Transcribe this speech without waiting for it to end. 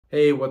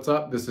Hey, what's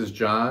up? This is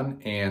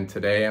John, and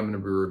today I'm going to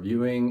be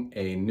reviewing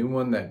a new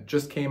one that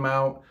just came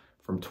out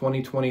from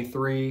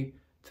 2023.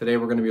 Today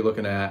we're going to be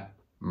looking at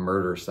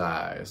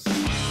Murdercise.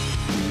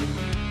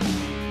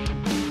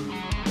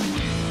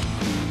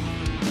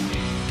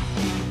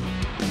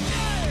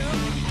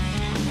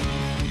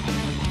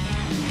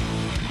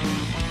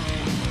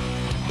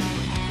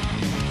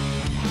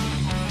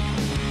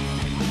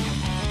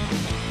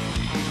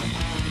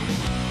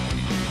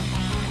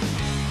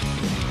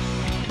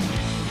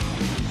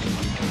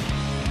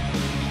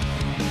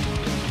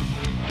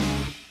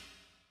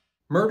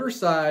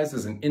 Murdercise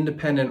is an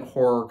independent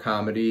horror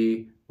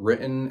comedy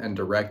written and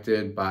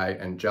directed by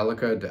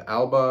Angelica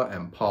Alba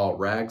and Paul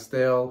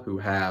Ragsdale, who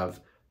have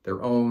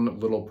their own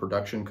little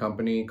production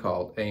company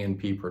called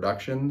A&P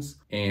Productions,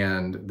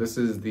 and this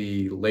is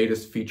the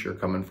latest feature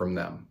coming from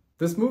them.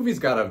 This movie's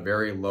got a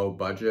very low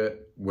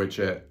budget, which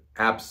it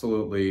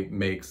absolutely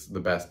makes the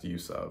best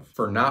use of.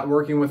 For not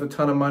working with a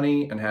ton of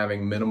money and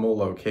having minimal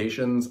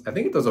locations, I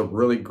think it does a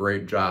really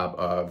great job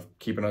of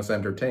keeping us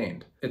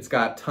entertained. It's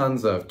got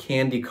tons of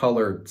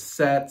candy-colored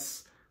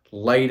sets,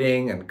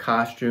 lighting, and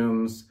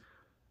costumes.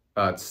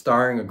 It's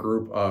starring a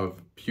group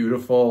of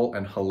beautiful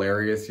and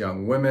hilarious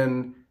young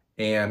women,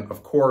 and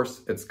of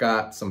course, it's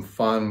got some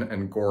fun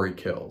and gory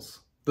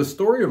kills. The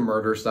story of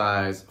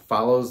Murdercise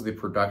follows the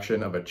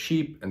production of a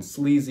cheap and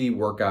sleazy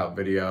workout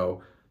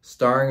video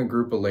starring a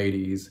group of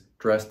ladies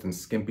dressed in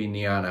skimpy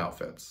neon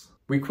outfits.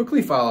 We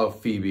quickly follow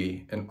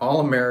Phoebe, an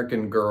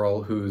all-American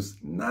girl who's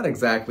not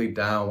exactly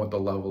down with the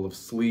level of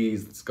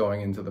sleaze that's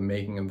going into the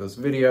making of this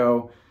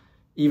video,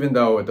 even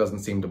though it doesn't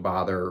seem to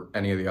bother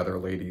any of the other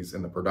ladies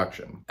in the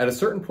production. At a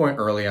certain point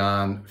early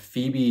on,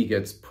 Phoebe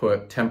gets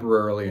put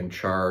temporarily in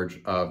charge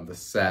of the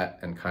set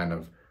and kind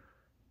of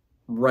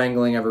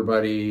wrangling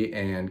everybody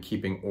and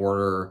keeping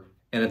order.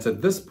 And it's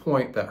at this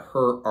point that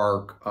her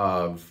arc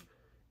of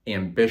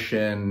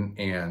ambition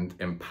and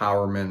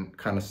empowerment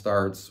kind of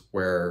starts,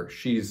 where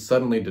she's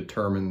suddenly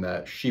determined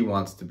that she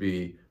wants to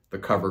be the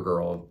cover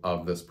girl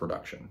of this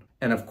production.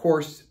 And of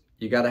course,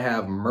 you got to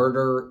have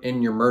murder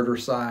in your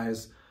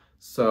Murdercise.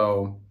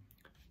 So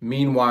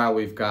meanwhile,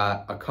 we've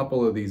got a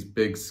couple of these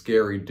big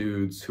scary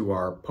dudes who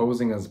are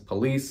posing as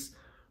police,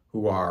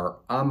 who are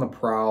on the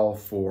prowl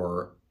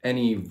for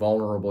any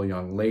vulnerable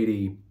young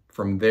lady.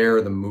 From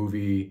there, the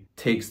movie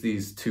takes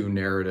these two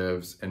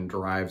narratives and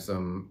drives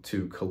them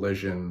to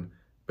collision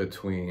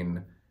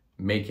between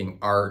making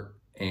art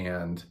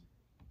and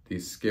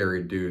these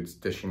scary dudes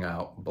dishing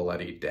out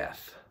bloody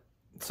death.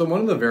 So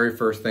one of the very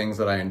first things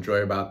that I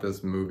enjoy about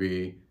this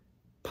movie,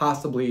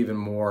 possibly even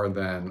more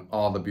than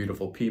all the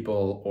beautiful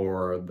people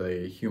or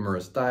the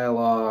humorous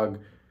dialogue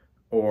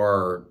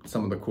or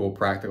some of the cool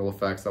practical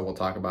effects that we'll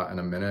talk about in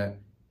a minute,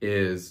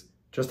 is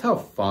just how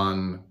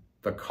fun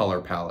the color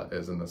palette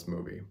is in this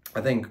movie.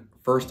 I think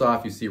first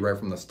off, you see right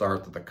from the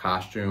start that the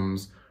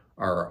costumes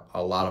are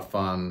a lot of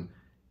fun.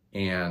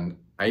 And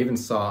I even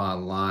saw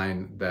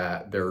online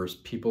that there's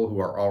people who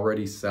are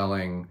already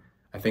selling,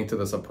 I think to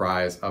the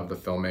surprise of the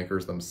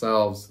filmmakers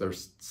themselves, they're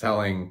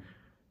selling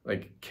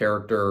like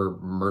character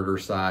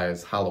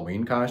Murdercise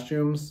Halloween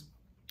costumes.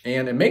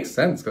 And it makes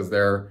sense because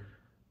they're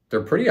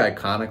pretty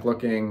iconic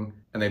looking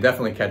and they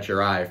definitely catch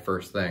your eye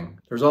first thing.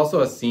 There's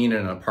also a scene in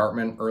an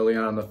apartment early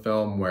on in the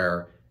film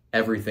where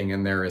everything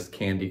in there is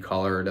candy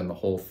colored and the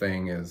whole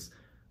thing is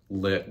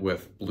lit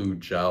with blue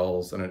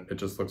gels, and it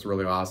just looks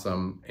really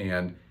awesome.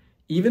 And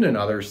even in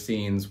other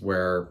scenes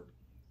where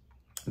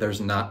there's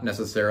not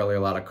necessarily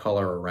a lot of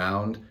color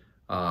around,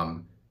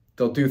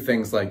 they'll do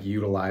things like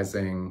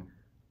utilizing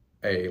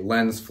a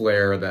lens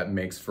flare that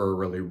makes for a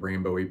really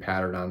rainbowy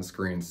pattern on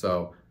screen.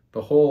 So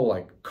the whole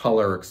like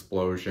color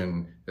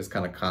explosion is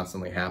kind of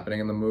constantly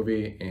happening in the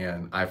movie,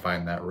 and I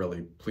find that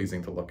really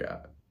pleasing to look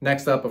at.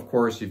 Next up, of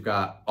course, you've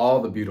got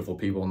all the beautiful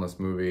people in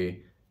this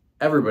movie.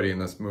 Everybody in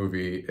this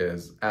movie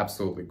is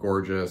absolutely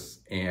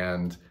gorgeous,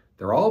 and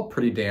they're all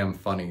pretty damn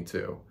funny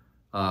too.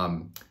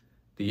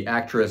 The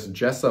actress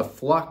Jessa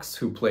Flux,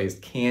 who plays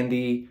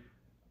Candy,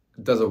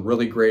 does a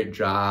really great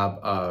job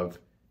of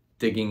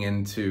digging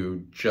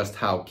into just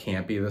how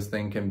campy this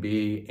thing can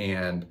be,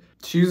 and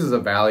she uses a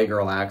Valley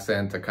Girl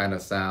accent to kind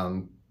of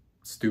sound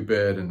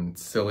stupid and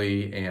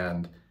silly,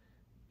 and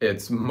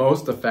it's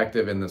most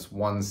effective in this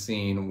one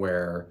scene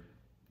where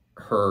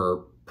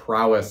her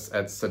prowess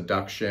at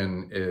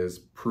seduction is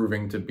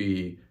proving to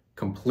be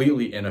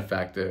completely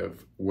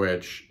ineffective,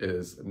 which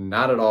is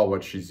not at all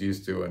what she's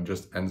used to and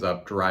just ends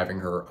up driving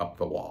her up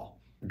the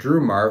wall.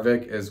 Drew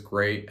Marvick is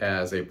great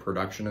as a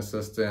production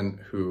assistant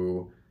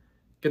who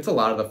gets a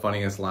lot of the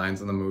funniest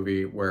lines in the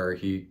movie, where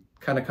he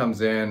kind of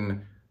comes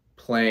in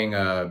playing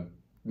a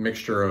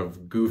mixture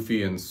of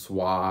goofy and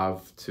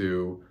suave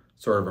to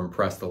sort of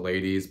impress the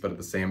ladies, but at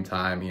the same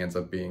time, he ends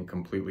up being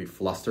completely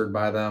flustered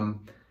by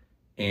them.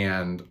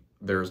 And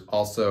there's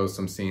also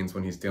some scenes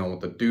when he's dealing with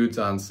the dudes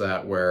on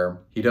set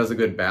where he does a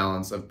good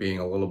balance of being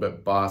a little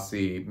bit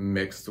bossy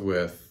mixed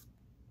with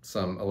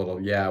a little,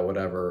 yeah,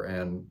 whatever,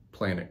 and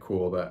playing it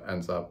cool that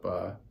ends up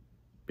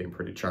being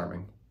pretty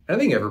charming. And I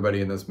think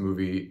everybody in this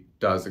movie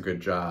does a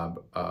good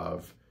job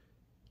of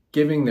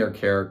giving their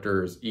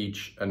characters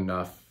each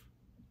enough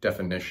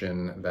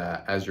definition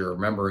that as you're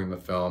remembering the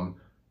film,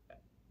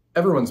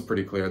 everyone's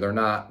pretty clear. They're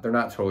not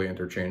totally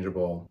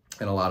interchangeable.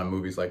 In a lot of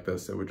movies like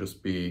this, it would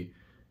just be,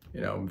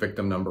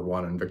 victim number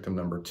one and victim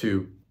number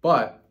two.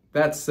 But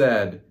that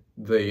said,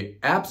 the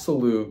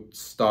absolute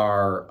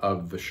star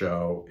of the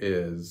show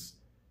is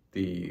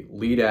the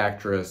lead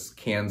actress,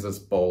 Kansas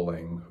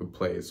Bowling, who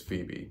plays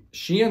Phoebe.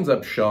 She ends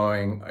up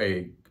showing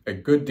a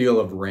good deal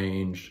of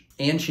range,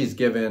 and she's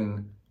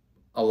given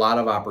a lot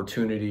of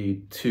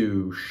opportunity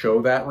to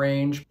show that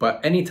range.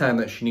 But anytime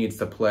that she needs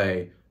to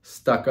play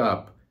stuck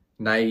up,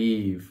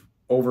 naive,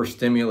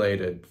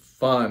 overstimulated,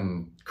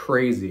 fun,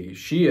 crazy,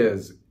 she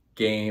is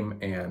game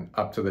and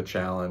up to the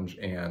challenge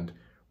and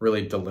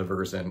really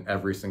delivers in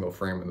every single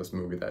frame of this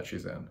movie that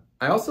she's in.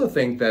 I also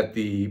think that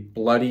the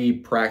bloody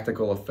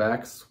practical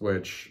effects,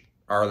 which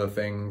are the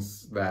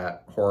things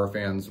that horror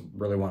fans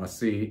really want to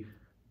see,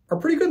 are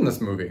pretty good in this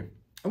movie.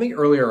 I think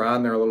earlier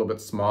on they're a little bit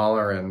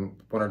smaller and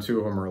one or two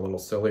of them are a little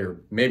silly,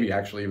 or maybe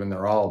actually even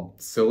they're all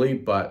silly,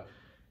 but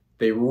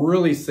they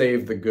really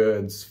save the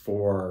goods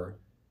for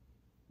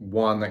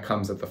one that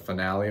comes at the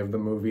finale of the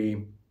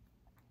movie.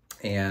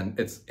 And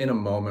it's in a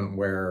moment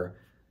where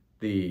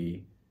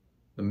the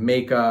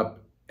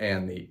makeup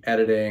and the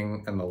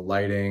editing and the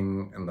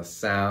lighting and the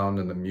sound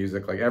and the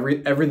music, like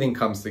everything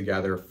comes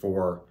together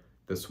for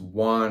this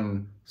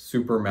one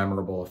super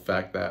memorable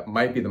effect that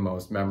might be the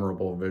most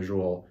memorable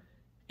visual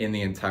in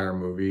the entire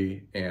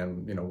movie.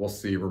 And we'll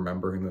see,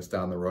 remembering this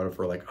down the road, if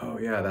we're like, oh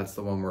yeah, that's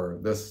the one where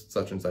this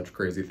such and such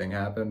crazy thing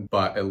happened.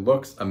 But it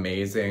looks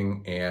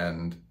amazing,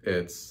 and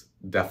it's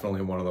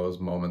definitely one of those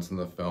moments in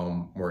the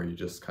film where you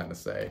just kind of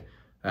say,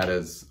 that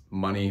is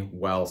money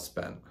well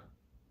spent.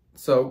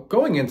 So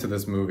going into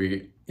this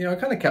movie, I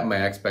kind of kept my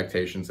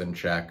expectations in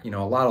check. A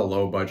lot of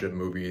low budget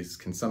movies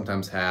can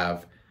sometimes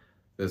have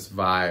this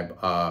vibe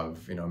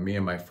of, me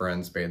and my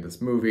friends made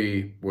this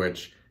movie,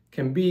 which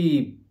can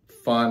be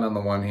fun on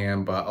the one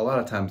hand, but a lot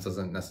of times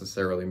doesn't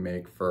necessarily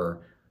make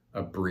for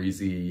a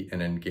breezy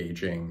and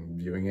engaging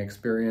viewing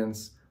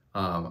experience.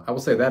 I will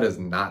say that is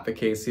not the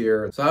case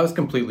here. So I was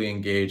completely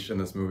engaged in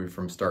this movie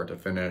from start to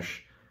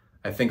finish.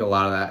 I think a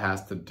lot of that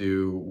has to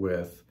do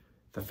with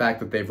the fact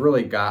that they've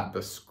really got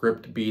the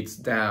script beats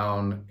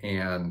down,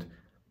 and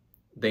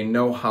they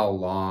know how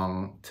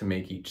long to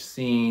make each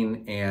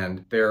scene,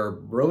 and they're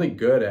really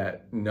good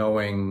at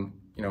knowing,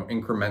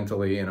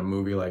 incrementally in a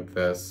movie like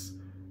this,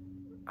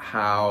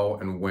 how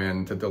and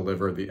when to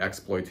deliver the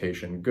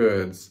exploitation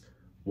goods,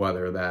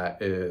 whether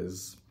that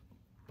is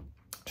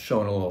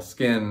showing a little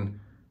skin,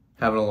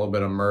 having a little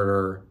bit of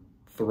murder,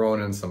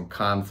 throwing in some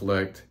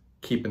conflict,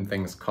 keeping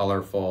things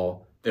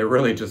colorful. It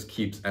really just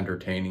keeps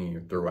entertaining you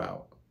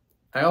throughout.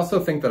 I also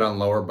think that on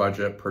lower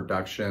budget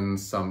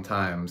productions,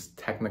 sometimes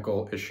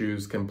technical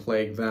issues can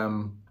plague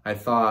them. I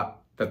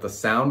thought that the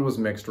sound was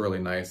mixed really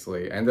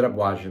nicely. I ended up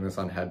watching this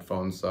on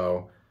headphones,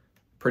 so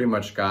pretty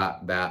much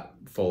got that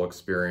full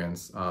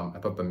experience. I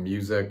thought the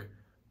music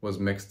was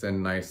mixed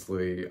in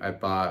nicely. I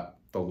thought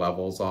the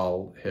levels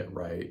all hit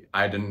right.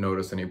 I didn't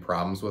notice any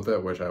problems with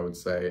it, which I would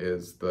say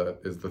is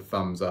the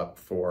thumbs up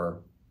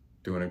for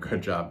doing a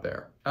good job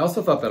there. I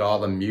also thought that all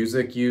the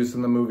music used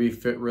in the movie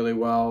fit really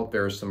well.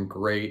 There's some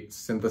great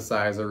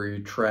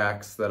synthesizer-y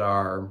tracks that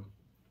are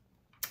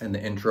in the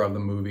intro of the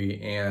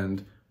movie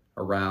and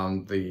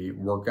around the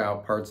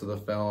workout parts of the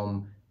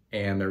film.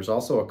 And there's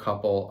also a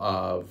couple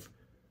of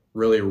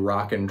really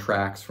rockin'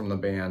 tracks from the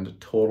band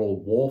Total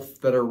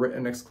Wolf that are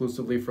written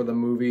exclusively for the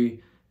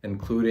movie,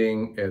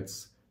 including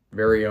its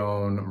very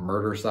own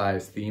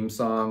Murdercise theme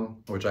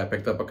song, which I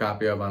picked up a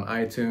copy of on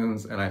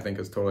iTunes and I think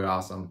is totally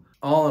awesome.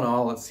 All in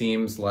all, it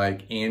seems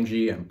like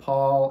Angie and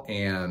Paul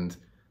and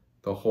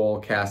the whole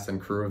cast and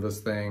crew of this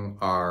thing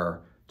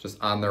are just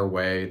on their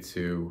way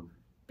to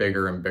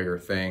bigger and bigger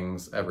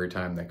things every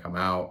time they come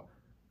out,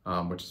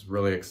 which is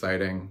really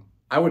exciting.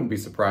 I wouldn't be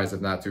surprised if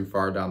not too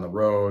far down the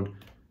road,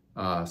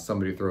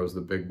 somebody throws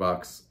the big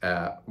bucks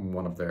at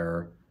one of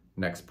their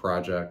next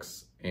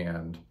projects,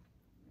 and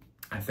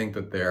I think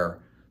that their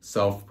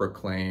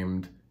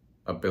self-proclaimed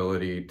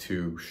ability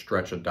to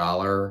stretch a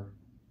dollar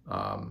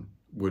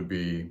would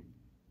be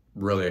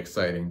really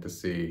exciting to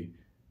see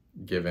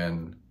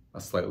given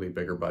a slightly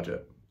bigger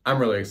budget. I'm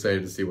really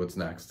excited to see what's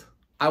next.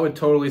 I would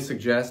totally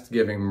suggest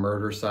giving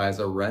Murdercise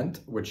a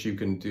rent, which you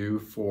can do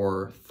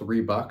for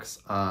 $3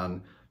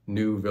 on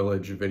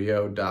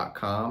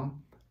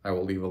newvillagevideo.com. I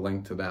will leave a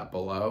link to that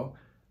below.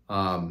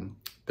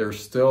 There's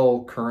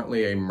still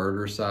currently a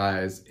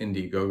Murdercise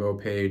Indiegogo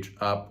page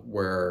up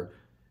where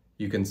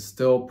you can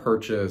still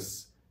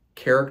purchase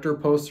character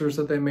posters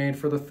that they made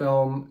for the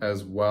film,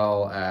 as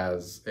well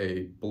as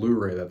a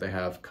Blu-ray that they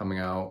have coming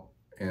out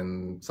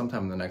in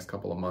sometime in the next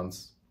couple of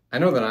months. I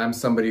know that I'm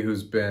somebody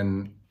who's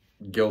been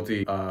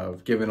guilty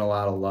of giving a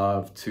lot of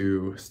love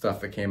to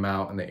stuff that came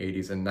out in the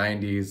 80s and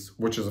 90s,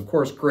 which is of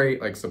course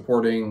great, like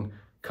supporting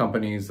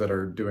companies that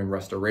are doing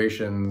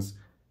restorations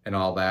and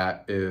all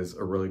that is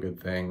a really good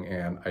thing,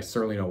 and I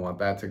certainly don't want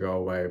that to go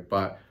away.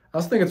 But I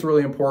also think it's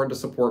really important to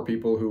support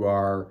people who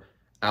are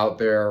out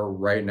there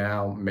right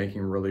now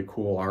making really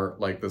cool art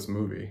like this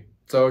movie.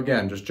 So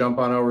again, just jump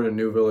on over to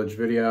New Village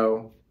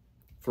Video,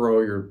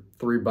 throw your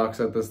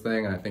 $3 at this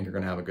thing, and I think you're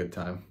gonna have a good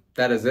time.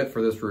 That is it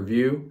for this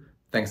review.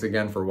 Thanks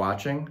again for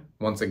watching.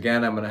 Once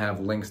again, I'm gonna have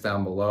links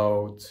down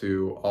below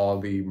to all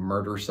the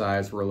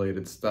Murdercise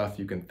related stuff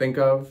you can think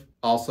of.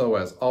 Also,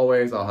 as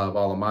always, I'll have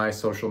all of my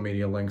social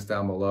media links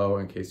down below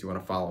in case you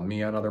wanna follow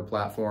me on other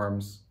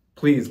platforms.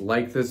 Please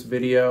like this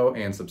video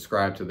and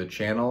subscribe to the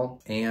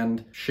channel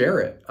and share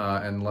it.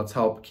 And let's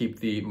help keep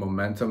the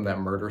momentum that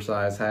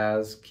Murdercise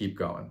has keep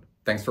going.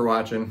 Thanks for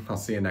watching. I'll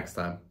see you next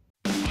time.